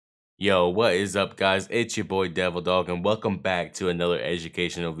Yo, what is up, guys? It's your boy Devil Dog, and welcome back to another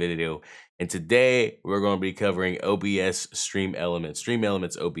educational video. And today we're going to be covering OBS Stream Elements, Stream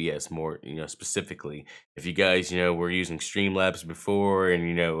Elements OBS more, specifically. If you guys, were using Streamlabs before,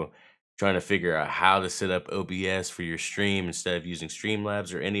 and trying to figure out how to set up OBS for your stream instead of using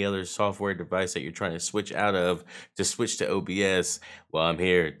Streamlabs or any other software device that you're trying to switch out of to switch to OBS, well, I'm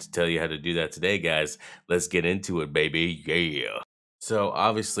here to tell you how to do that today, guys. Let's get into it, baby. Yeah. So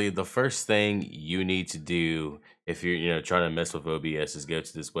obviously the first thing you need to do if you're trying to mess with OBS is go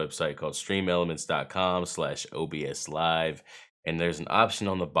to this website called streamelements.com/obs.live, and there's an option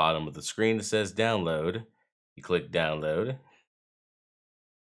on the bottom of the screen that says download. You click download.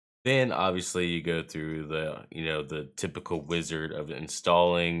 Then obviously you go through the typical wizard of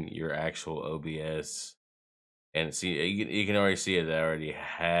installing your actual OBS. And see, you can already see it. I already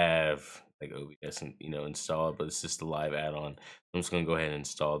have like OBS and installed, but it's just a live add-on. I'm just gonna go ahead and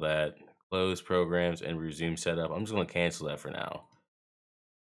install that. Close programs and resume setup. I'm just gonna cancel that for now.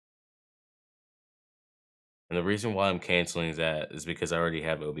 And the reason why I'm canceling that is because I already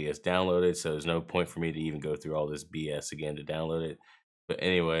have OBS downloaded, so there's no point for me to even go through all this BS again to download it. But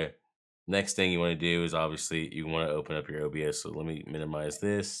anyway, next thing you want to do is obviously you want to open up your OBS. So let me minimize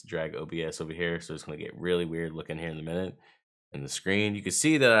this, drag OBS over here. So it's going to get really weird looking here in a minute. And the screen, you can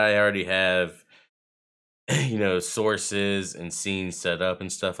see that I already have, sources and scenes set up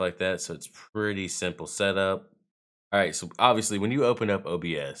and stuff like that. So it's pretty simple setup. All right, so obviously when you open up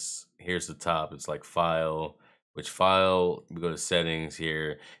OBS, here's the top. It's like file, we go to settings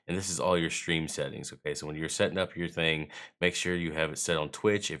here, and this is all your stream settings. Okay, so when you're setting up your thing, make sure you have it set on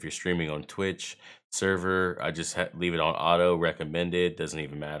Twitch. If you're streaming on Twitch server, I just leave it on auto recommended. Doesn't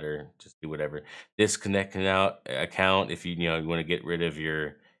even matter, just do whatever. Disconnect account if you want to get rid of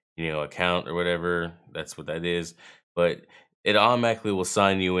your account or whatever. That's what that is. But it automatically will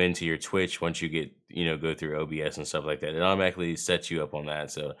sign you into your Twitch once you get go through OBS and stuff like that. It automatically sets you up on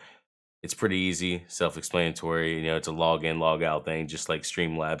that. So it's pretty easy, self-explanatory. It's a log in, log out thing, just like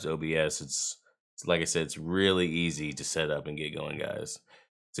Streamlabs OBS. It's like I said, it's really easy to set up and get going, guys.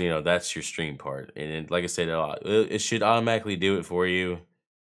 So that's your stream part, and like I said, it should automatically do it for you.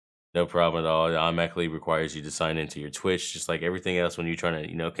 No problem at all. It automatically requires you to sign into your Twitch, just like everything else. When you're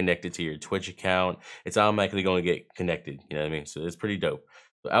trying to connect it to your Twitch account, it's automatically going to get connected. You know what I mean? So it's pretty dope.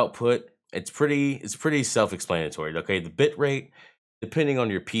 The output, it's pretty self-explanatory. Okay, the bit rate, depending on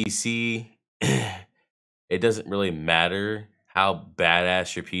your PC, it doesn't really matter how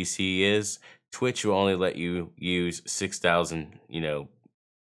badass your PC is. Twitch will only let you use 6,000,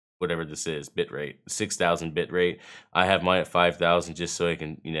 whatever this is, bit rate, 6,000 bit rate. I have mine at 5,000 just so I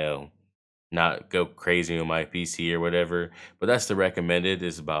can, not go crazy on my PC or whatever. But that's the recommended,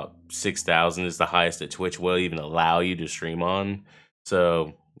 is about 6,000 is the highest that Twitch will even allow you to stream on.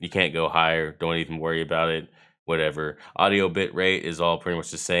 So you can't go higher. Don't even worry about it. Whatever. Audio bit rate is all pretty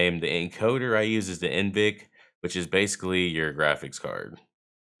much the same. The encoder I use is the NVIC, which is basically your graphics card.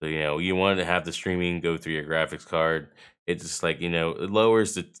 So you want to have the streaming go through your graphics card. It's just like it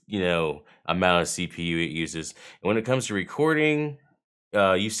lowers the amount of CPU it uses. And when it comes to recording,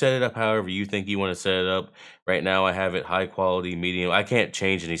 you set it up however you think you want to set it up. Right now I have it high quality, medium. I can't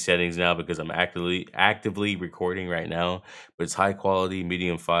change any settings now because I'm actively recording right now, but it's high quality,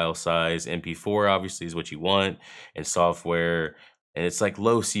 medium file size. MP4 obviously is what you want, and software, and it's like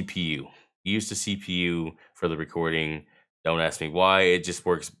low CPU. Use the CPU for the recording. Don't ask me why. It just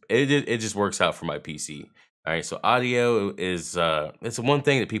works. It just works out for my PC. All right, so audio is it's one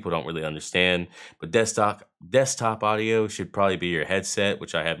thing that people don't really understand, but desktop audio should probably be your headset,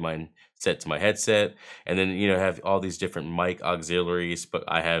 which I have mine set to my headset, and then have all these different mic auxiliaries, but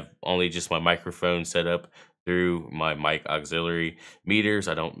I have only just my microphone set up through my mic auxiliary meters.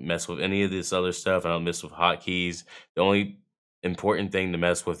 I don't mess with any of this other stuff. I don't mess with hotkeys. The only important thing to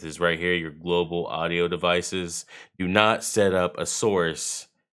mess with is right here, your global audio devices. Do not set up a source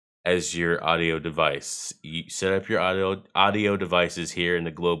as your audio device. You set up your audio devices here in the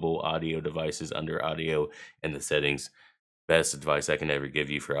global audio devices under audio and the settings. Best advice I can ever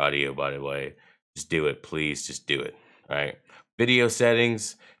give you for audio, by the way. Just do it, please. Just do it. All right. Video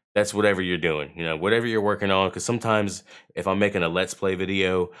settings, that's whatever you're doing, whatever you're working on. Because sometimes if I'm making a Let's Play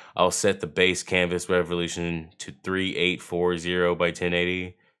video, I'll set the base canvas resolution to 3840 by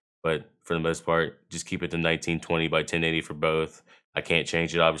 1080. But for the most part, just keep it to 1920 by 1080 for both. I can't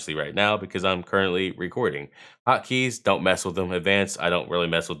change it obviously right now because I'm currently recording. Hotkeys, don't mess with them. Advanced, I don't really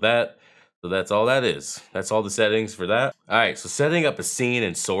mess with that. So that's all that is. That's all the settings for that. All right, so setting up a scene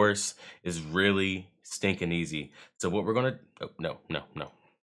and source is really stinking easy. So what we're gonna, no.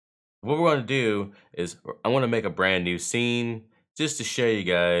 What we're gonna do is I wanna make a brand new scene. just to show you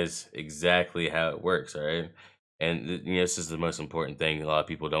guys exactly how it works, all right? And this is the most important thing a lot of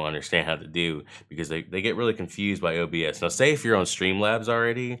people don't understand how to do because they get really confused by OBS. Now, say if you're on Streamlabs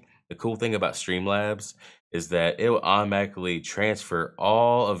already, the cool thing about Streamlabs is that it will automatically transfer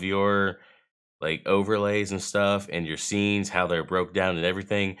all of your like overlays and stuff and your scenes, how they're broke down and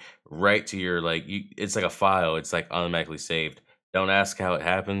everything, right to your it's like a file. It's like automatically saved. Don't ask how it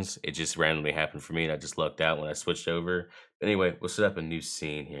happens. It just randomly happened for me, and I just lucked out when I switched over. But anyway, we'll set up a new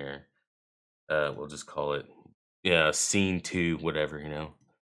scene here. We'll just call it, yeah, scene two, whatever,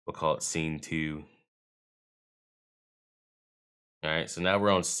 We'll call it scene two. All right, so now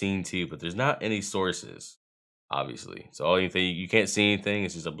we're on scene two, but there's not any sources, obviously. So all you can't see anything.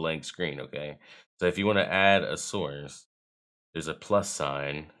 It's just a blank screen. Okay. So if you want to add a source, there's a plus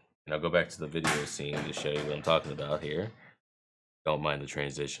sign, and I'll go back to the video scene to show you what I'm talking about here. Don't mind the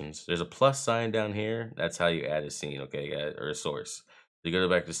transitions. There's a plus sign down here. That's how you add a scene, okay, or a source. So you go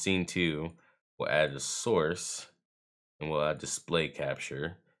back to scene two, we'll add a source, and we'll add display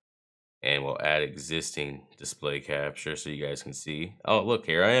capture, and we'll add existing display capture so you guys can see. Oh, look,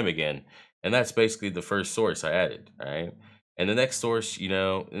 here I am again. And that's basically the first source I added, all right? And the next source,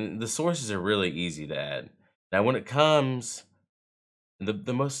 the sources are really easy to add. Now, when it comes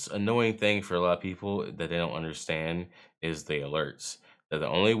the most annoying thing for a lot of people that they don't understand is the alerts. That the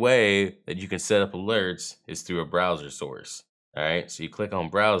only way that you can set up alerts is through a browser source. All right, so you click on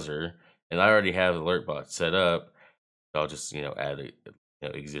browser, and I already have alert box set up. I'll just add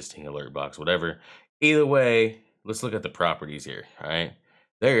a existing alert box, whatever. Either way, let's look at the properties here. All right,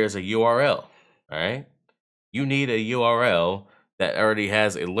 there is a URL. All right, you need a URL that already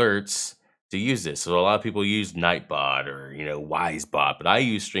has alerts to use this. So a lot of people use Nightbot or WiseBot, but I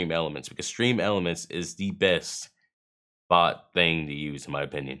use Stream Elements because Stream Elements is the best bot thing to use in my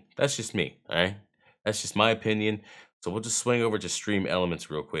opinion. That's just me, all right? That's just my opinion. So we'll just swing over to Stream Elements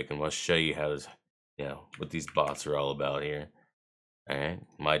real quick and we'll show you how to, what these bots are all about here. All right,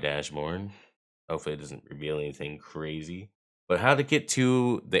 my dashboard. Hopefully it doesn't reveal anything crazy. But how to get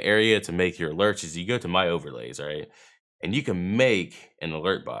to the area to make your alerts is you go to my overlays, all right? And you can make an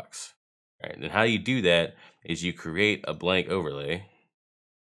alert box, right? And how you do that is you create a blank overlay,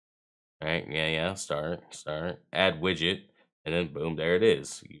 right? Yeah, start, add widget, and then boom, there it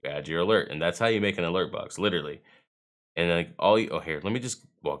is. You add your alert, and that's how you make an alert box, literally. And like here, let me just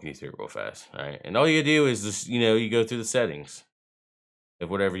walk you through it real fast, all right? And all you do is just, you go through the settings of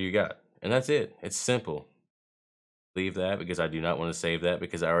whatever you got, and that's it. It's simple. Leave that because I do not want to save that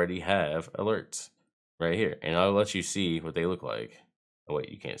because I already have alerts right here, and I'll let you see what they look like. Oh wait,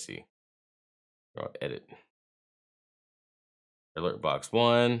 you can't see. I'll edit. Alert box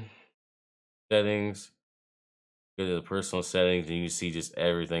 1, settings. Go to the personal settings, and you see just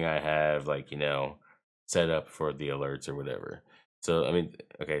everything I have, set up for the alerts or whatever. So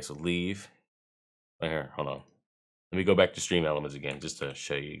okay, so leave. Right here, hold on. Let me go back to Stream Elements again, just to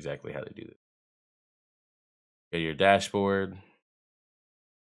show you exactly how to do this. Go to your dashboard.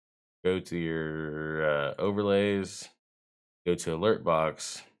 Go to your overlays. Go to alert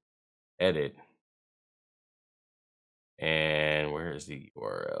box. Edit. And where is the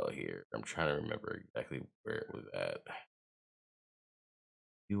URL here? I'm trying to remember exactly where it was at.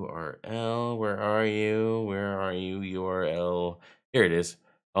 URL, where are you? Where are you? URL. Here it is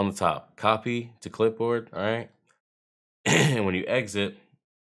on the top. Copy to clipboard. All right. And when you exit,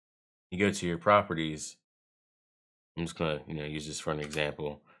 you go to your properties. I'm just gonna, use this for an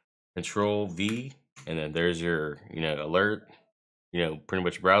example. Control V, and then there's your, alert, pretty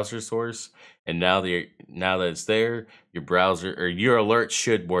much browser source. And now that it's there, your browser or your alert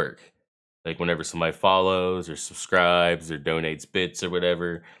should work. Like whenever somebody follows or subscribes or donates bits or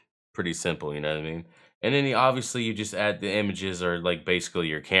whatever, pretty simple, you know what I mean? And then obviously you just add the images or like basically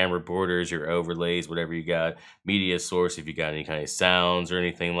your camera borders, your overlays, whatever you got, media source if you got any kind of sounds or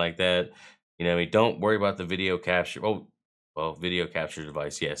anything like that. You know what I mean? Don't worry about the video capture. Oh, well, video capture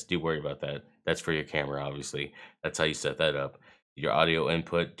device, yes, do worry about that. That's for your camera, obviously. That's how you set that up. Your audio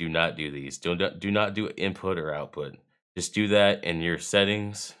input, do not do these. Do not do input or output. Just do that in your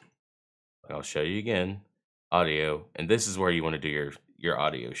settings. I'll show you again. Audio, and this is where you want to do your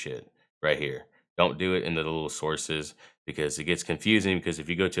audio shit right here. Don't do it in the little sources because it gets confusing because if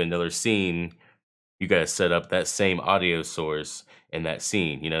you go to another scene, you got to set up that same audio source in that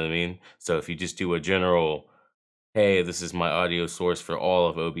scene, you know what I mean? So if you just do a general, hey, this is my audio source for all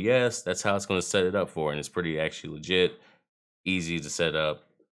of OBS, that's how it's going to set it up for, and it's pretty actually legit, easy to set up.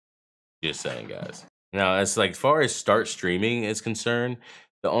 Just saying, guys. Now, as far as start streaming is concerned,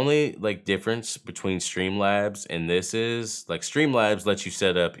 the only difference between Streamlabs and this is Streamlabs lets you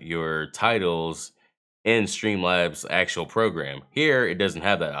set up your titles in Streamlabs actual program. Here, it doesn't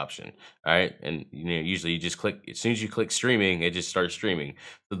have that option. All right. And usually you just click, as soon as you click streaming, it just starts streaming.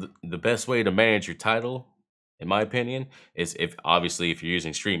 So the best way to manage your title, in my opinion, is if you're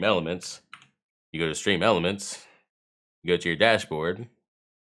using Stream Elements, you go to Stream Elements, you go to your dashboard,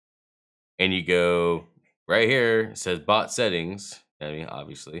 and you go right here, it says bot settings. I mean,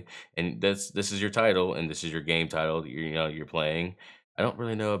 obviously, and this is your title, and this is your game title that you're playing. I don't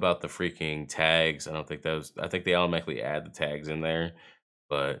really know about the freaking tags. I don't think those. I think they automatically add the tags in there,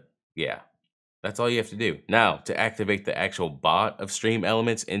 but yeah, that's all you have to do. Now, to activate the actual bot of Stream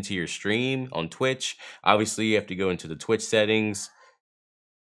Elements into your stream on Twitch, obviously you have to go into the Twitch settings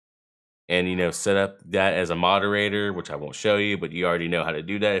and set up that as a moderator, which I won't show you, but you already know how to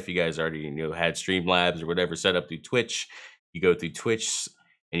do that. If you guys already had Streamlabs or whatever set up through Twitch, you go through Twitch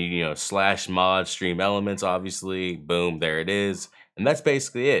and /mod Stream Elements, obviously, boom, there it is. And that's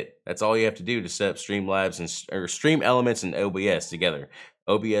basically it. That's all you have to do to set up Streamlabs or Stream Elements and OBS together.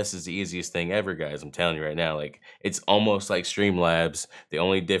 OBS is the easiest thing ever, guys. I'm telling you right now, like, it's almost like Streamlabs. The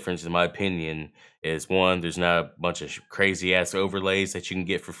only difference, in my opinion, is one, there's not a bunch of crazy ass overlays that you can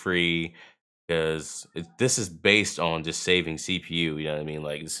get for free, because this is based on just saving CPU. You know what I mean?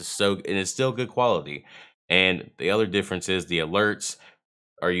 Like, this is and it's still good quality. And the other difference is the alerts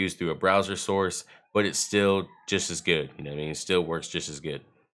are used through a browser source, but it's still just as good. You know what I mean? It still works just as good.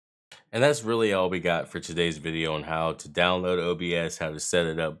 And that's really all we got for today's video on how to download OBS, how to set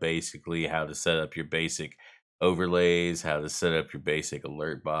it up basically, how to set up your basic overlays, how to set up your basic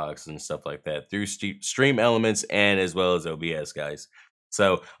alert box and stuff like that through Stream Elements and as well as OBS, guys.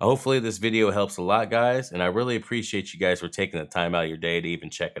 So hopefully this video helps a lot, guys, and I really appreciate you guys for taking the time out of your day to even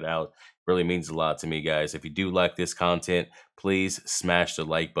check it out. It really means a lot to me, guys. If you do like this content, please smash the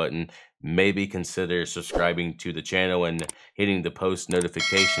like button. Maybe consider subscribing to the channel and hitting the post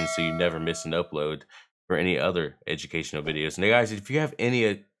notification so you never miss an upload for any other educational videos. And guys, if you have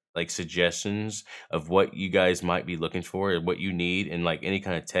any like suggestions of what you guys might be looking for or what you need in like any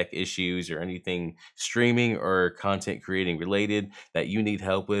kind of tech issues or anything streaming or content creating related that you need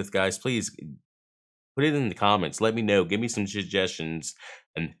help with, guys, please put it in the comments. Let me know. Give me some suggestions,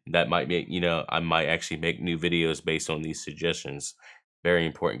 and that might make, I might actually make new videos based on these suggestions. Very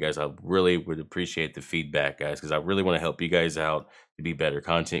important, guys. I really would appreciate the feedback, guys, because I really want to help you guys out to be better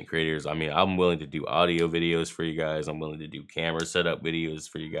content creators. I mean, I'm willing to do audio videos for you guys. I'm willing to do camera setup videos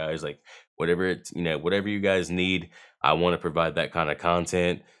for you guys. Like, whatever whatever you guys need, I want to provide that kind of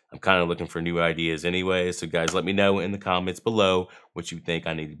content. I'm kind of looking for new ideas anyway. So guys, let me know in the comments below what you think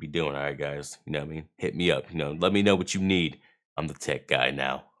I need to be doing. All right, guys. You know what I mean? Hit me up. Let me know what you need. I'm the tech guy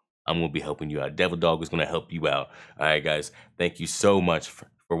now. I'm going to be helping you out. Devil Dog is going to help you out. All right, guys. Thank you so much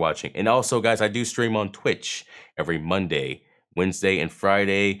for watching. And also, guys, I do stream on Twitch every Monday, Wednesday, and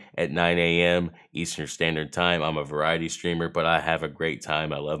Friday at 9 a.m. Eastern Standard Time. I'm a variety streamer, but I have a great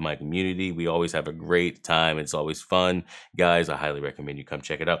time. I love my community. We always have a great time. It's always fun. Guys, I highly recommend you come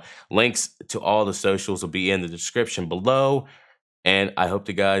check it out. Links to all the socials will be in the description below. And I hope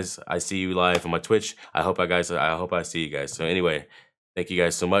I see you live on my Twitch. I hope I see you guys. So anyway, thank you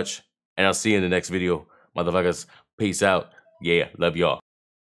guys so much. And I'll see you in the next video, motherfuckers. Peace out. Yeah, love y'all.